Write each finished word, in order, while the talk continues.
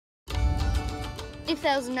If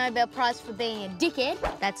there was a Nobel Prize for being a dickhead,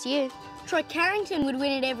 that's you. Troy Carrington would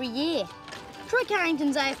win it every year. Troy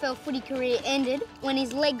Carrington's AFL footy career ended when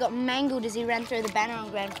his leg got mangled as he ran through the banner on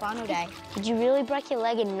grand final day. Did you really break your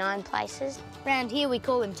leg in 9 places? Round here we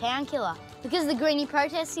call him Town Killer because of the Greenie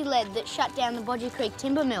protests he led that shut down the Bodger Creek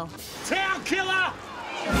timber mill. Town Killer!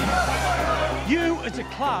 You as a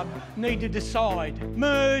club need to decide,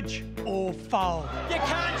 merge or fold. You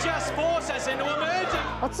can't just force us into a merger.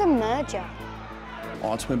 What's a merger?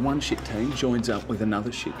 Oh, it's when one shit team joins up with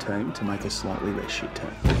another shit team to make a slightly less shit team.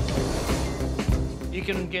 You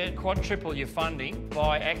can get quadruple your funding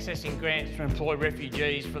by accessing grants to employ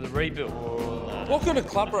refugees for the rebuild. What good are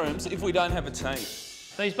club rooms if we don't have a team?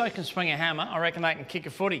 These blokes can swing a hammer. I reckon they can kick a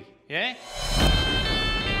footy, yeah?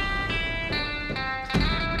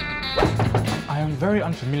 I am very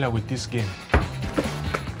unfamiliar with this game.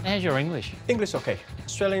 How's your English? English okay.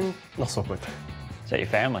 Australian, not so good. Is that your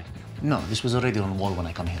family? No, this was already on wall when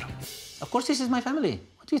I come here. Of course this is my family.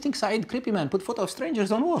 What do you think Saeed Creepy Man put photo of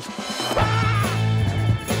strangers on walls?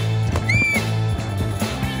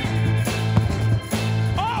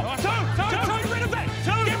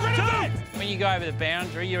 When you go over the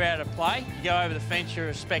boundary, you're out of play. You go over the fence, you're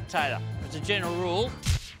a spectator. As a general rule,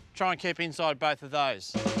 try and keep inside both of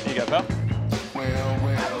those. Here you go, pal.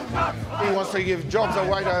 He wants to give jobs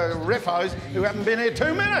away to refos who haven't been here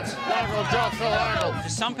 2 minutes. Local jobs for local.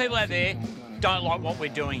 Some people out there don't like what we're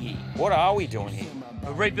doing here. What are we doing here?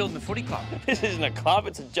 We're rebuilding the footy club. This isn't a club,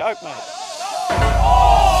 it's a joke, mate.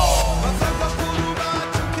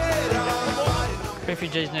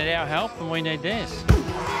 Refugees need our help and we need theirs.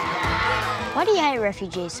 Why do you hate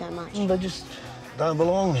refugees so much? They just don't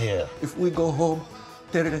belong here. If we go home,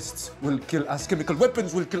 terrorists will kill us, chemical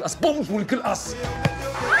weapons will kill us, bombs will kill us.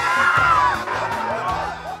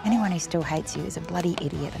 Anyone who still hates you is a bloody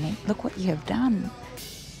idiot. I mean, look what you have done.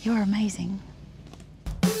 You're amazing.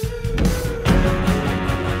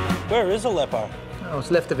 Where is Aleppo? Oh,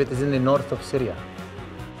 what's left of it is in the north of Syria.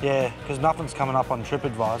 Yeah, because nothing's coming up on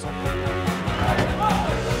TripAdvisor.